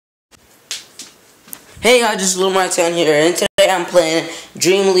Hey guys, just Little My Town here, and today I'm playing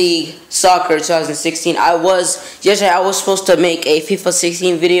Dream League Soccer 2016. Yesterday I was supposed to make a FIFA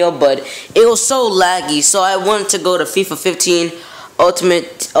 16 video, but it was so laggy, so I wanted to go to FIFA 15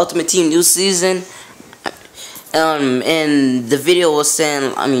 Ultimate Team New Season. And the video was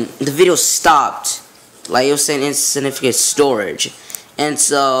saying, the video stopped, like it was saying insignificant storage, and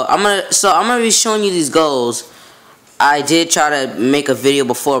so I'm gonna be showing you these goals. I did try to make a video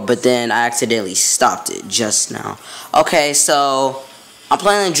before, but then I accidentally stopped it just now. Okay, so I'm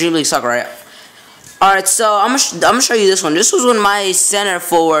playing in Dream League Soccer, right? Alright, so I'm gonna show you this one. This was when my center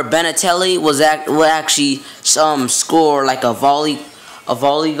forward Benatelli would actually score like a volley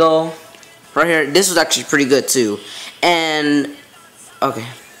goal right here. This was actually pretty good too. And okay,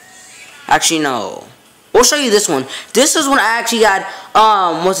 actually no, we'll show you this one. This is when I actually got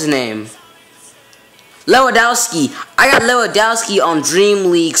what's his name? Lewandowski. I got Lewandowski on Dream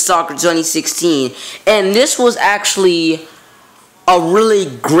League Soccer 2016, and this was actually a really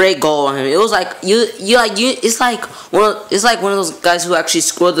great goal on him. It was like it's like one of those guys who actually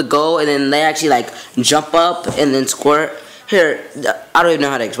scored the goal and then they actually like jump up and then score it. Here, I don't even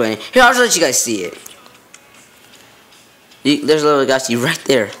know how to explain it. Here, I'll just let you guys see it. There's Lewandowski right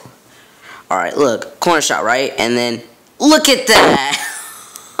there. All right, look, corner shot, right, and then look at that.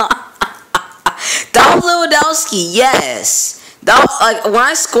 That was Lewandowski, yes. That was, like, when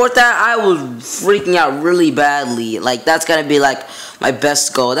I scored that, I was freaking out really badly. Like, that's gonna be like my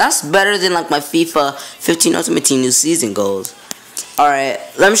best goal. That's better than like my FIFA 15 Ultimate Team New Season goals. Alright,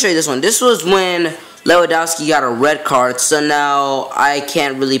 let me show you this one. This was when Lewandowski got a red card, so now I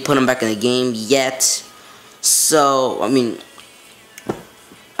can't really put him back in the game yet. So, I mean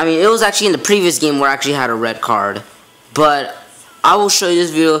it was actually in the previous game where I actually had a red card, but I will show you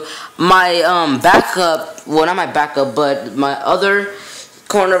this video. My backup, well, not my backup, but my other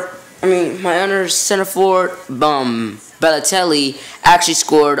my other center forward, Balotelli, actually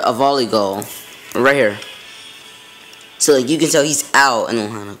scored a volley goal right here. So like, you can tell he's out.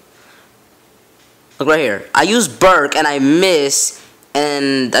 And look right here. I used Burke and I missed,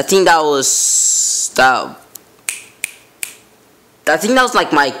 and I think that was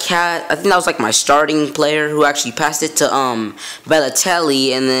like my my starting player who actually passed it to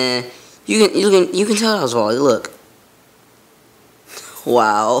Balotelli, and then you can tell that was volley. Look,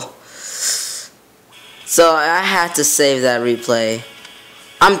 wow. So I had to save that replay.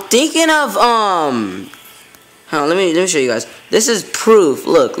 I'm thinking of hold on, let me show you guys. This is proof.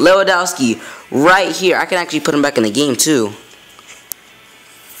 Look, Lewandowski right here. I can actually put him back in the game too.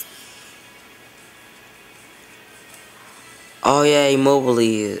 Oh yeah,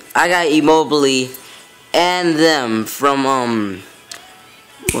 Immobile. I got Immobile and them from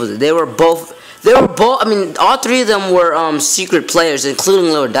what was it? They were both I mean, all three of them were secret players,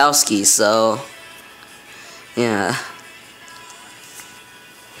 including Lewandowski, so yeah.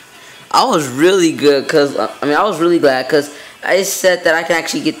 I was really good cuz I was really glad cuz I said that I can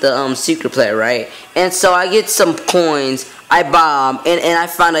actually get the secret player, right? And so I get some coins, I bomb, and I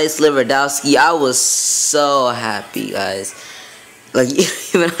found out it's Lewandowski. I was so happy, guys. Like, you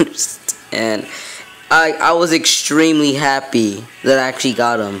don't even understand. I was extremely happy that I actually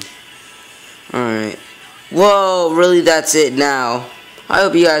got him. Alright. Whoa, really, that's it now. I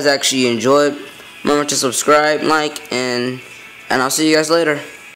hope you guys actually enjoyed. Remember to subscribe, like, and I'll see you guys later.